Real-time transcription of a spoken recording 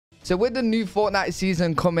So with the new Fortnite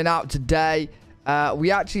season coming out today, we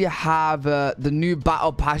actually have the new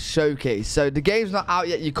Battle Pass showcase. So the game's not out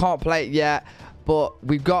yet. You can't play it yet. But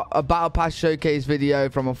we've got a Battle Pass showcase video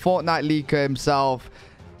from a Fortnite leaker himself.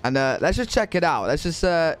 And let's just check it out. Let's just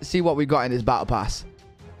see what we got in this Battle Pass.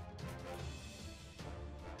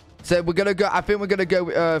 So we're going to go. I think we're going to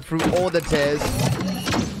go through all the tiers.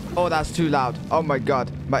 Oh, that's too loud. Oh, my God.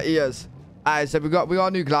 My ears. All right, so we got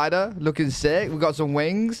a new glider. Looking sick. We got some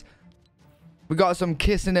wings. We got some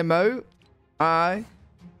kissing emote. All right.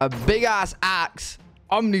 A big-ass axe.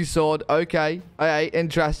 Omni sword. Okay. All right.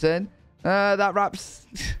 Interesting. That wraps...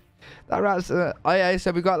 that wraps... oh, yeah.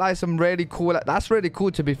 So we got, like, some really cool... That's really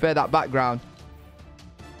cool, to be fair, that background.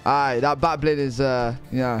 All right. That back bling is...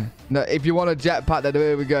 yeah. No, if you want a jetpack, then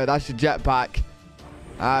here we go. That's your jetpack.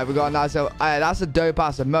 All right. We got a nice... that's a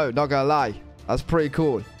dope-ass emote. Not gonna lie. That's pretty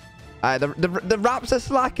cool. The wraps are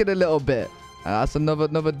slacking a little bit. That's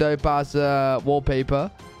another dope ass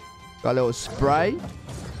wallpaper. Got a little spray.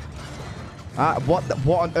 What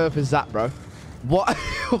on earth is that, bro? What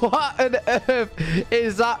on earth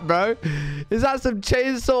is that, bro? Is that some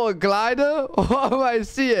chainsaw glider? What am I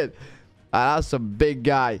seeing? That's some big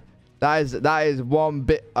guy. That is one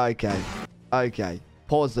bit. Okay.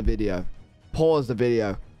 Pause the video. Pause the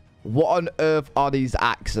video. What on earth are these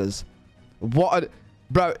axes?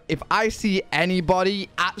 Bro, if I see anybody,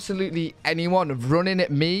 absolutely anyone running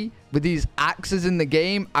at me with these axes in the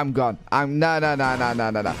game, I'm gone. No. I'm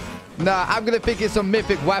going to think it's some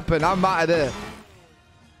mythic weapon. I'm out of there.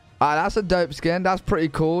 That's a dope skin. That's pretty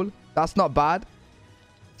cool. That's not bad.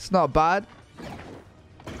 It's not bad.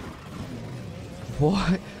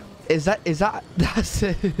 What? Is that? That's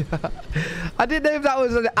it. I didn't know if that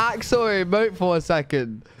was an axe or a emote for a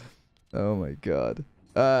second. Oh, my God.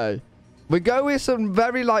 We go with some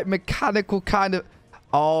very, like, mechanical kind of...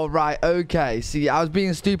 All right, okay. See, I was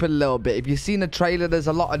being stupid a little bit. If you've seen the trailer, there's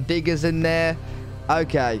a lot of diggers in there.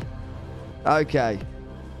 Okay. I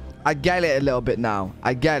get it a little bit now.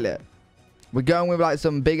 I get it. We're going with, like,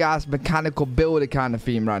 some big-ass mechanical builder kind of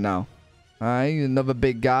theme right now. All right, another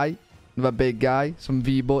big guy. Some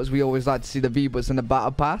V-Bucks. We always like to see the V-Bucks in the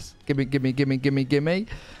Battle Pass. Gimme.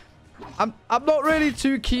 I'm not really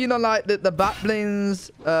too keen on, like, the back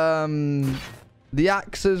blings, the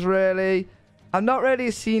axes, really. I've not really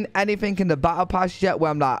seen anything in the Battle Pass yet where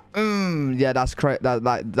I'm like, yeah, that's correct.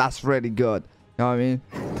 That's really good. You know what I mean?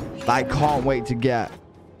 I can't wait to get.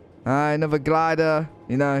 Another glider,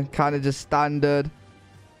 you know, kind of just standard.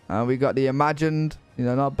 We got the imagined, you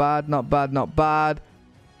know, not bad.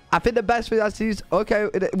 I think the best thing I see is, okay,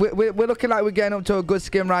 we're looking like we're getting up to a good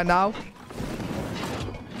skin right now.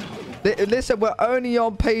 Listen, we're only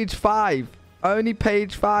on page 5. Only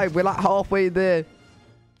page 5. We're like halfway there.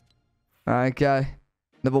 Okay.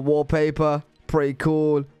 Another wallpaper. Pretty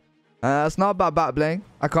cool. That's not a bad back bling.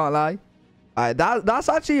 I can't lie. Alright, that's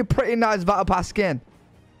actually a pretty nice Battle Pass skin.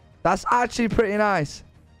 That's actually pretty nice.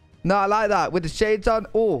 No, I like that. With the shades on.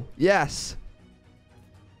 Oh, yes.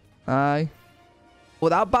 Aye. Well,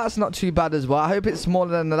 that bat's not too bad as well. I hope it's smaller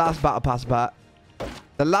than the last Battle Pass bat.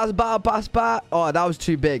 The last Battle Pass bat, oh, that was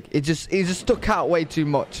too big. It just stuck out way too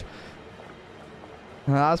much.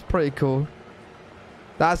 That's pretty cool.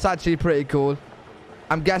 That's actually pretty cool.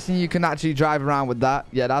 I'm guessing you can actually drive around with that.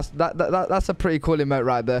 Yeah, that's a pretty cool emote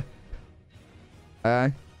right there.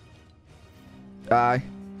 Aye.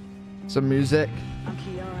 Some music. I'm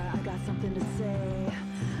Kiara, I got something to say.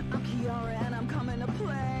 I'm Kiara and I'm coming to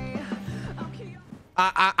play.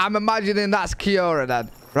 I'm imagining that's Kiara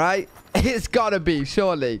then, right? It's gotta be,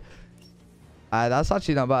 surely. That's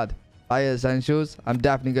actually not bad. Fire essentials. I'm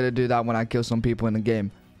definitely gonna do that when I kill some people in the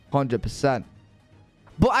game. 100%.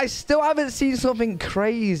 But I still haven't seen something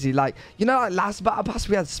crazy. Like, you know, like last Battle Pass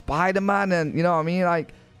we had Spider-Man and, you know what I mean?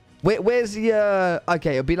 Like, where's the...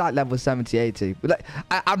 okay, it'll be like level 70, 80. Like,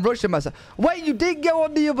 I'm rushing myself. Wait, you didn't go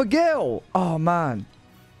on the other girl. Oh, man.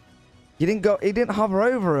 You didn't go... He didn't hover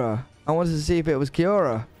over her. I wanted to see if it was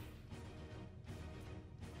Kiara.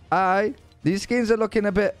 Alright. These skins are looking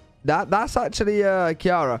a bit... That's actually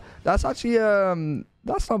Kiara. That's actually...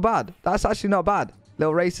 that's not bad. That's actually not bad.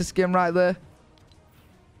 Little racer skin right there.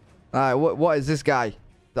 Alright, what is this guy?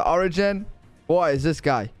 The Origin? What is this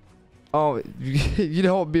guy? Oh, you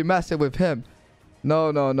don't be messing with him. No.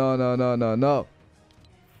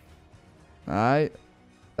 Alright.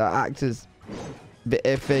 That act is a bit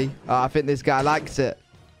iffy. Oh, I think this guy likes it.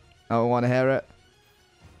 I don't want to hear it.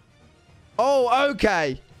 Oh,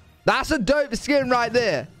 okay. That's a dope skin right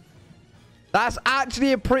there. That's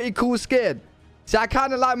actually a pretty cool skin. See, I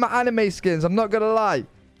kind of like my anime skins. I'm not going to lie.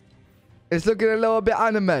 It's looking a little bit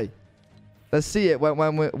anime. Let's see it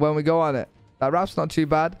when we go on it. That wrap's not too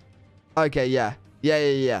bad. Okay, yeah.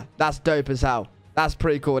 Yeah. That's dope as hell. That's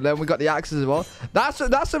pretty cool. And then we got the axes as well.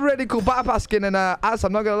 That's a really cool battle pass skin and axe.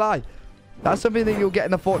 I'm not gonna lie. That's something that you'll get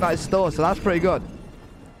in the Fortnite store, so that's pretty good.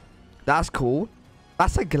 That's cool.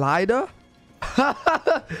 That's a glider.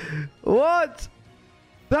 What?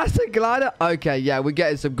 That's a glider. Okay, yeah, we're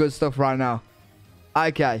getting some good stuff right now.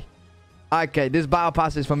 Okay. This battle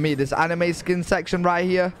pass is for me. This anime skin section right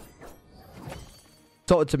here.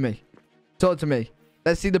 Talk to me.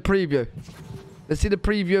 Let's see the preview. Let's see the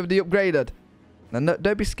preview of the upgraded. No,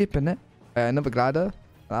 don't be skipping it. Another glider.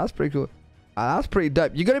 That's pretty cool. That's pretty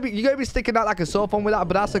dope. You're gonna be sticking out like a sore thumb with that,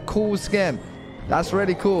 but that's a cool skin. That's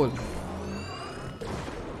really cool.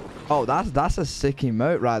 Oh, that's a sick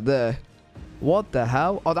emote right there. What the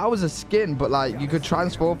hell? Oh, that was a skin, but like you could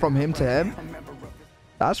transform from him to him.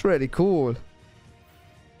 That's really cool.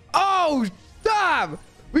 Oh, damn!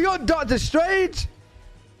 We got Doctor Strange.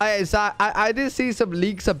 So I did see some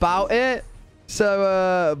leaks about it.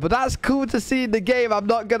 So, but that's cool to see in the game. I'm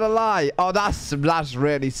not gonna lie. Oh, that's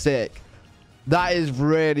really sick. That is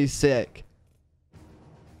really sick.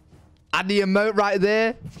 And the emote right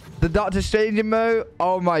there, the Doctor Strange emote.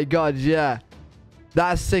 Oh my god, yeah,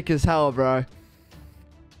 that's sick as hell, bro.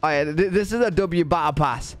 Oh yeah, this is a W battle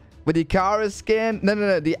pass with the Kara skin.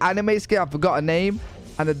 No, the anime skin. I forgot her name,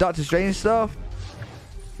 and the Doctor Strange stuff.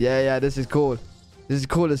 Yeah, this is cool. This is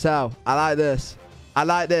cool as hell. I like this.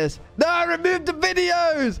 No, remove the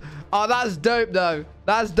videos. Oh, that's dope, though.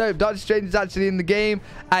 That's dope. Doctor Strange is actually in the game.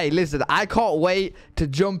 Hey, listen, I can't wait to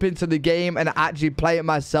jump into the game and actually play it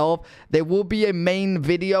myself. There will be a main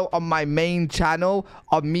video on my main channel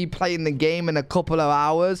of me playing the game in a couple of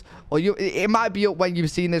hours. Or it might be up when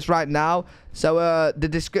you've seen this right now. So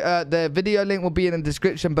the video link will be in the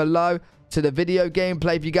description below to the video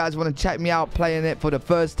gameplay. If you guys want to check me out playing it for the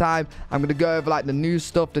first time, I'm going to go over like the new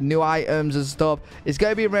stuff, the new items and stuff. It's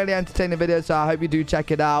going to be a really entertaining video, so I hope you do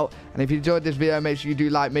check it out. And if you enjoyed this video, make sure you do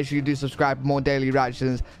like, make sure you do subscribe for more daily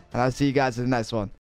reactions, and I'll see you guys in the next one.